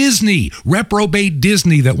it. Disney, reprobate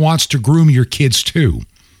Disney that wants to groom your kids too.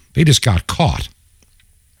 They just got caught.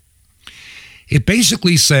 It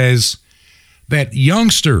basically says that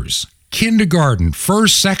youngsters, kindergarten,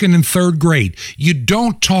 first, second, and third grade, you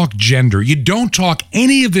don't talk gender. You don't talk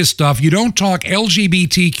any of this stuff. You don't talk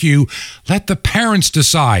LGBTQ. Let the parents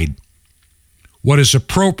decide what is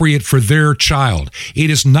appropriate for their child. It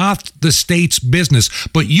is not the state's business,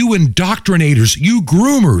 but you indoctrinators, you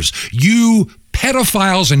groomers, you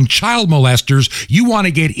pedophiles and child molesters, you want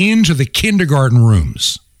to get into the kindergarten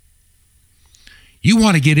rooms. You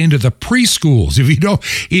want to get into the preschools.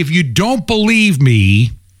 If you don't believe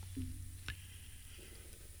me,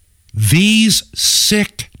 these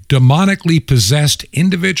sick, demonically possessed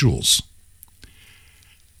individuals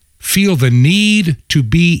feel the need to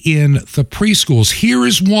be in the preschools. Here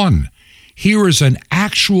is one. Here is an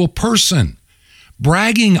actual person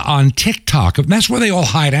bragging on TikTok. That's where they all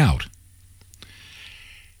hide out.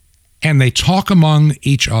 And they talk among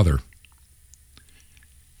each other.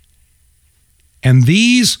 And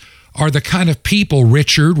these are the kind of people,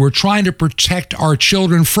 Richard, we're trying to protect our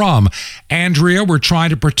children from. Andrea, we're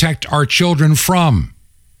trying to protect our children from.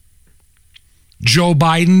 Joe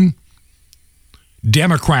Biden,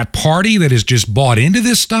 Democrat Party that has just bought into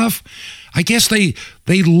this stuff. I guess they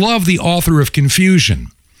love the author of confusion.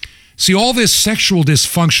 See, all this sexual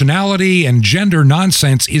dysfunctionality and gender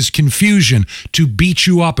nonsense is confusion to beat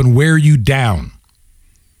you up and wear you down.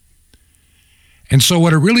 And so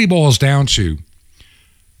what it really boils down to,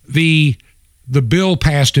 the bill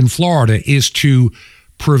passed in Florida is to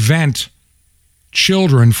prevent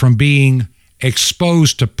children from being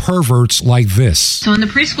exposed to perverts like this. So in the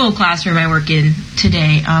preschool classroom I work in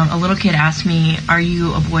today, a little kid asked me, are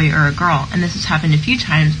you a boy or a girl? And this has happened a few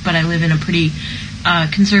times, but I live in a pretty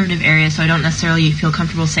conservative area, so I don't necessarily feel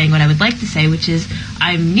comfortable saying what I would like to say, which is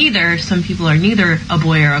I'm neither. Some people are neither a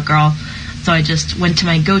boy or a girl. So I just went to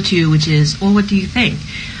my go-to, which is, well, what do you think?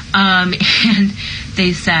 And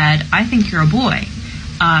they said, I think you're a boy.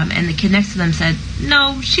 And the kid next to them said,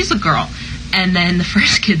 no, she's a girl. And then the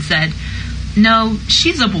first kid said, no,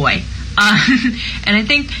 she's a boy. And I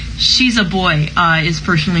think she's a boy is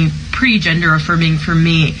personally pretty gender affirming for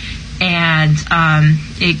me. And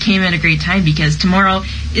it came at a great time because tomorrow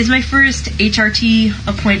is my first HRT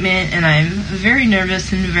appointment, and I'm very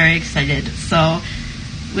nervous and very excited. So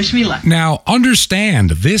wish me luck. Now,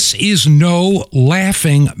 understand, this is no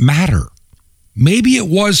laughing matter. Maybe it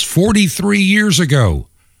was 43 years ago.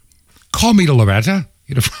 Call me to Loretta,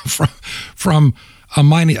 from a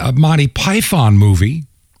Monty Python movie.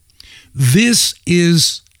 This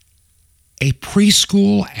is a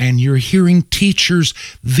preschool, and you're hearing teachers.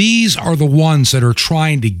 These are the ones that are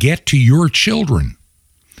trying to get to your children.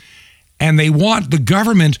 And they want the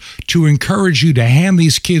government to encourage you to hand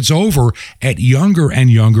these kids over at younger and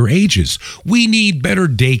younger ages. We need better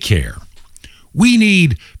daycare. We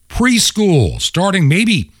need preschool starting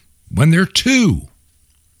maybe when they're 2,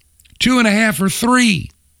 2.5, or 3.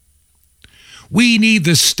 We need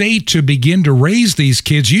the state to begin to raise these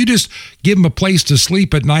kids. You just give them a place to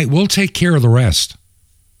sleep at night. We'll take care of the rest.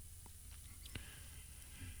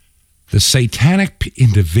 The satanic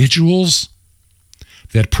individuals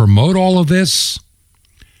that promote all of this,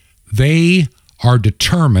 they are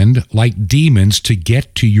determined like demons to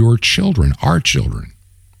get to your children, our children.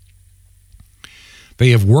 They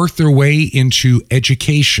have worked their way into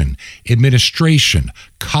education, administration,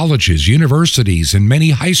 colleges, universities, and many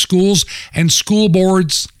high schools and school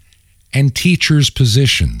boards and teachers'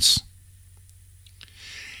 positions.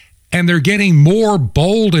 And they're getting more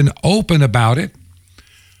bold and open about it.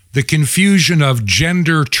 The confusion of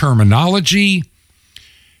gender terminology,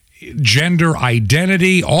 gender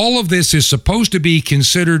identity, all of this is supposed to be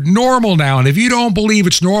considered normal now. And if you don't believe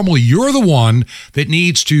it's normal, you're the one that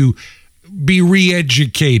needs to be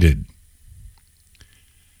re-educated.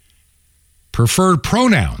 Preferred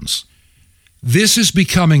pronouns. This is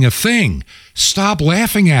becoming a thing. Stop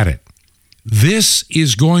laughing at it. This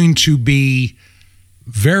is going to be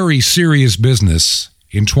very serious business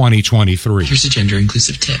in 2023. Here's a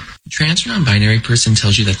gender-inclusive tip. A trans or non-binary person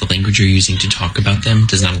tells you that the language you're using to talk about them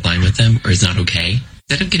does not align with them or is not okay.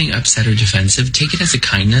 Instead of getting upset or defensive, take it as a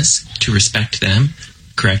kindness to respect them,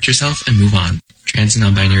 correct yourself, and move on. Trans and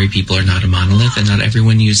non-binary people are not a monolith, and not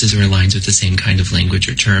everyone uses or aligns with the same kind of language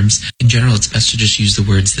or terms. In general, it's best to just use the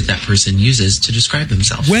words that that person uses to describe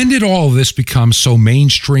themselves. When did all of this become so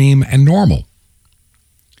mainstream and normal?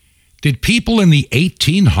 Did people in the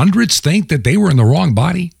 1800s think that they were in the wrong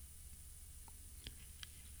body?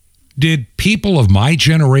 Did people of my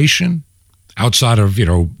generation, outside of,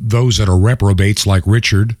 those that are reprobates like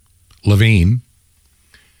Richard Levine,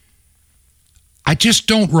 I just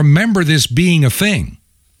don't remember this being a thing.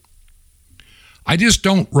 I just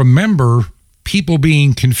don't remember people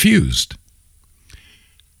being confused.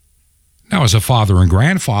 Now, as a father and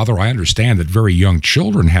grandfather, I understand that very young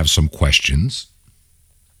children have some questions.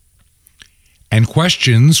 And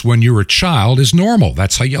questions when you're a child is normal.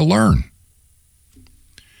 That's how you learn.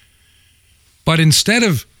 But instead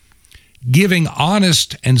of giving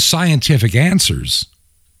honest and scientific answers,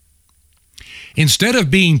 instead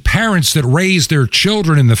of being parents that raise their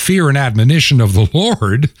children in the fear and admonition of the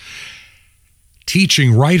Lord,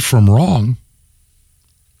 teaching right from wrong,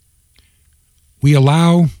 we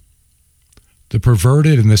allow the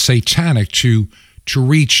perverted and the satanic to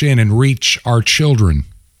reach in and reach our children,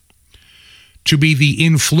 to be the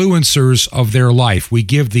influencers of their life. We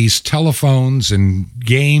give these telephones and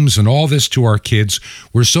games and all this to our kids.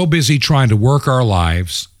 We're so busy trying to work our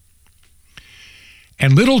lives.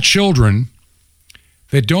 And little children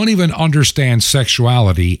that don't even understand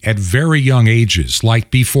sexuality at very young ages,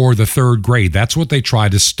 like before the 3rd grade. That's what they try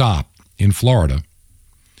to stop in Florida.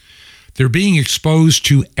 They're being exposed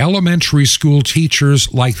to elementary school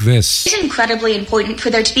teachers like this. It's incredibly important for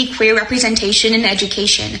there to be queer representation in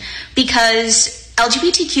education because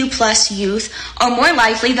LGBTQ plus youth are more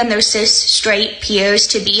likely than their cis straight peers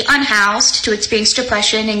to be unhoused, to experience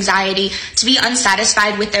depression, anxiety, to be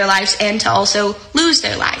unsatisfied with their lives, and to also lose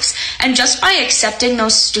their lives. And just by accepting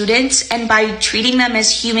those students and by treating them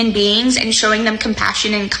as human beings and showing them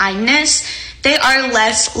compassion and kindness, they are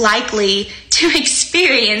less likely to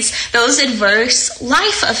experience those adverse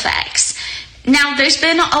life effects. Now, there's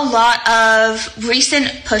been a lot of recent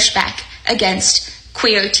pushback against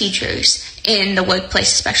queer teachers in the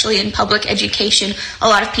workplace, especially in public education. A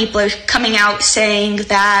lot of people are coming out saying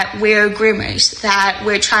that we're groomers, that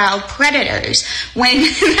we're child predators, when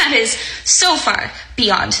that is so far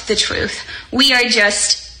beyond the truth. We are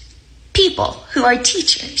just people who are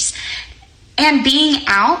teachers. And being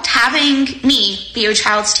out, having me be your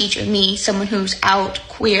child's teacher, me, someone who's out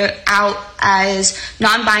queer, out as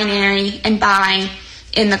non-binary and bi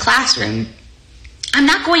in the classroom, I'm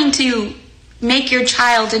not going to make your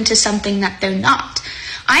child into something that they're not.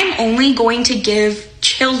 I'm only going to give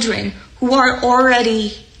children who are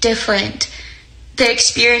already different the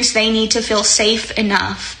experience they need to feel safe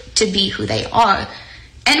enough to be who they are.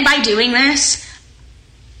 And by doing this,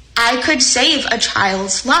 I could save a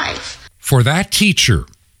child's life. For that teacher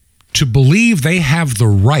to believe they have the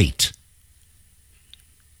right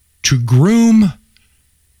to groom,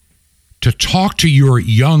 to talk to your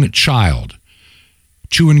young child,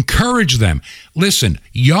 to encourage them. Listen,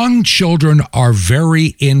 young children are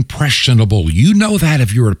very impressionable. You know that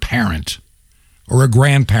if you're a parent or a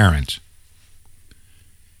grandparent.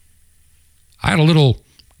 I had a little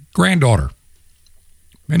granddaughter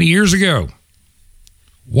many years ago,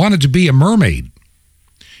 wanted to be a mermaid.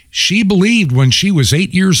 She believed when she was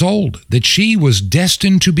 8 years old that she was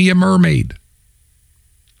destined to be a mermaid.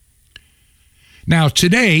 Now,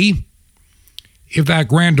 today, if that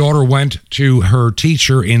granddaughter went to her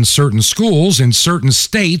teacher in certain schools, in certain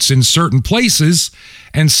states, in certain places,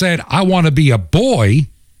 and said, I want to be a boy,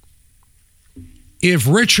 if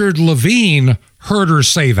Richard Levine heard her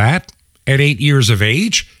say that at 8 years of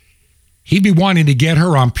age, he'd be wanting to get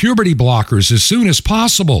her on puberty blockers as soon as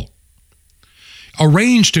possible.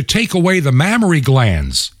 Arrange to take away the mammary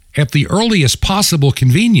glands at the earliest possible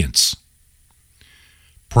convenience.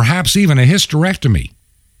 Perhaps even a hysterectomy.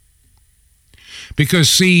 Because,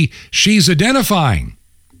 see, she's identifying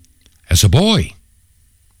as a boy.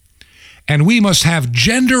 And we must have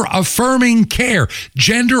gender-affirming care.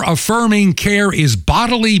 Gender-affirming care is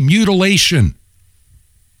bodily mutilation.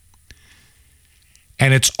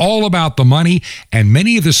 And it's all about the money. And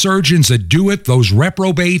many of the surgeons that do it, those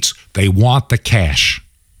reprobates, they want the cash.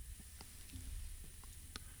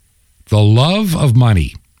 The love of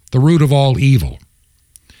money, the root of all evil.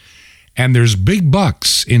 And there's big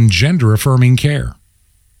bucks in gender-affirming care.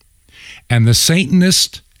 And the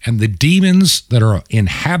Satanists and the demons that are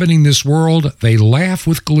inhabiting this world, they laugh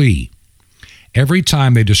with glee every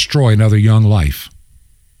time they destroy another young life,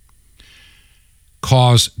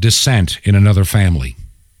 cause dissent in another family.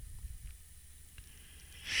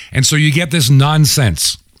 And so you get this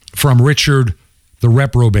nonsense from Richard the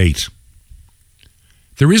reprobate.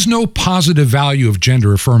 There is no positive value of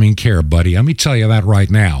gender-affirming care, buddy. Let me tell you that right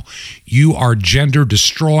now. You are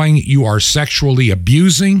gender-destroying. You are sexually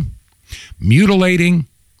abusing, mutilating,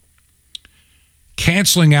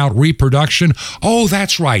 canceling out reproduction. Oh,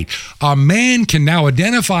 that's right. A man can now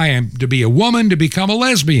identify to be a woman to become a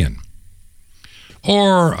lesbian.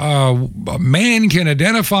 Or a man can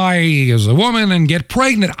identify as a woman and get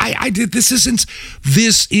pregnant.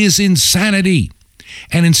 This is insanity.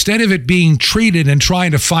 And instead of it being treated and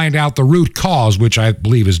trying to find out the root cause, which I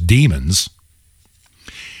believe is demons,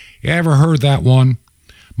 you ever heard that one?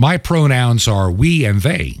 My pronouns are we and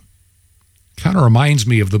they. Kind of reminds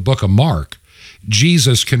me of the book of Mark.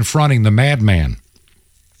 Jesus confronting the madman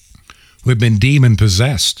who had been demon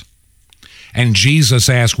possessed. And Jesus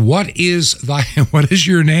asked, what is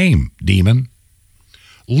your name, demon?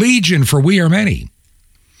 Legion, for we are many.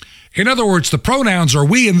 In other words, the pronouns are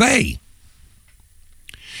we and they.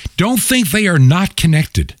 Don't think they are not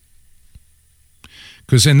connected.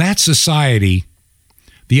 Because in that society,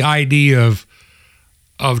 the idea of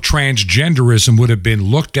transgenderism would have been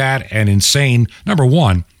looked at and insane. Number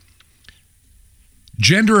one,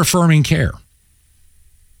 gender-affirming care.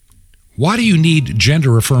 Why do you need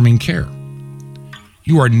gender-affirming care?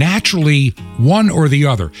 You are naturally one or the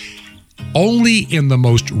other. Only in the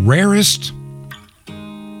most rarest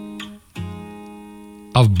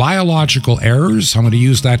of biological errors, I'm going to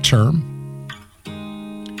use that term,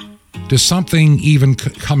 does something even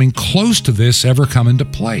coming close to this ever come into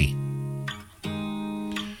play?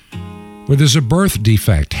 Where there's a birth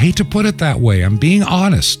defect. Hate to put it that way. I'm being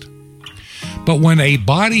honest. But when a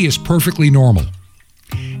body is perfectly normal,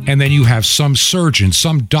 and then you have some surgeon,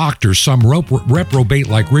 some doctor, some reprobate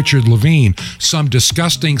like Richard Levine, some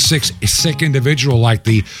disgusting sick individual like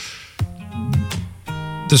the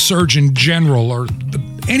Surgeon General or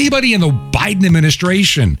anybody in the Biden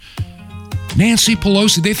administration, Nancy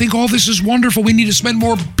Pelosi, they think all this is wonderful. We need to spend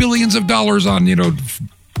more billions of dollars on,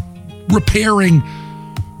 repairing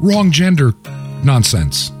wrong gender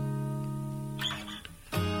nonsense.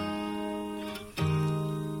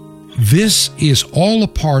 This is all a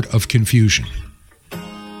part of confusion.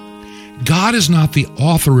 God is not the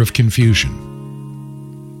author of confusion.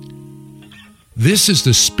 This is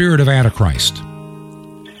the spirit of Antichrist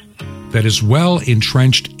that is well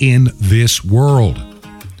entrenched in this world.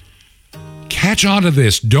 Catch on to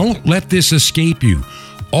this. Don't let this escape you.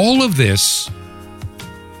 All of this,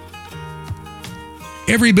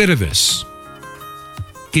 every bit of this,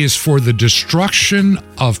 is for the destruction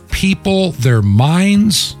of people, their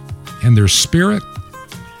minds, and their spirit.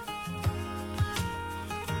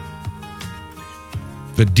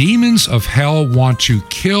 The demons of hell want to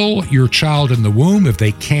kill your child in the womb. If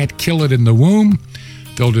they can't kill it in the womb,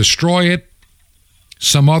 they'll destroy it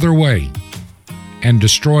some other way and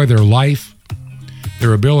destroy their life,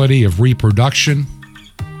 their ability of reproduction,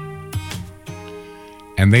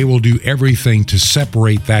 and they will do everything to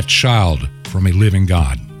separate that child from a living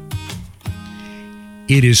God.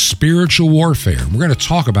 It is spiritual warfare. We're going to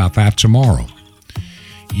talk about that tomorrow.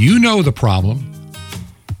 You know the problem.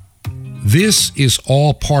 This is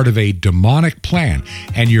all part of a demonic plan,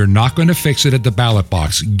 and you're not going to fix it at the ballot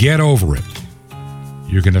box. Get over it.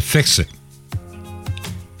 You're going to fix it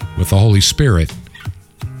with the Holy Spirit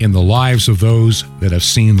in the lives of those that have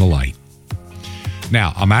seen the light.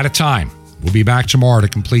 Now, I'm out of time. We'll be back tomorrow to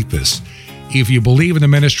complete this. If you believe in the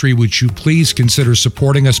ministry, would you please consider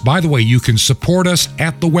supporting us? By the way, you can support us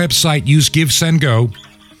at the website. Use Give, Send, Go.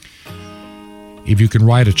 If you can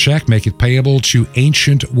write a check, make it payable to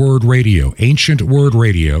Ancient Word Radio. Ancient Word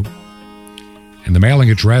Radio. And the mailing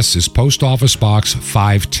address is Post Office Box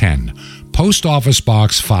 510. Post Office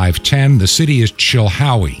Box 510. The city is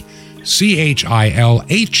Chilhowie. Chilhowie,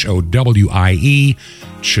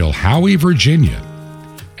 Chilhowie, Virginia.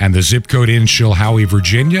 And the zip code in Chilhowie,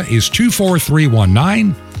 Virginia is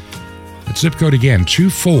 24319. That zip code again,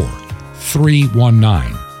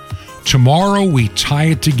 24319. Tomorrow we tie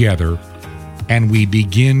it together and we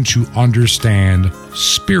begin to understand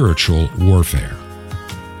spiritual warfare.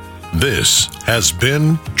 This has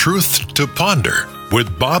been Truth to Ponder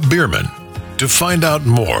with Bob Bierman. To find out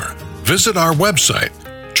more, visit our website,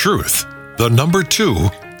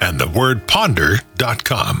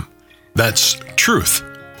 truth2ponder.com. That's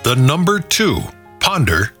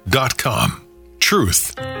truth2ponder.com.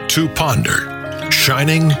 Truth to Ponder,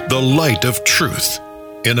 shining the light of truth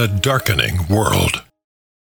in a darkening world.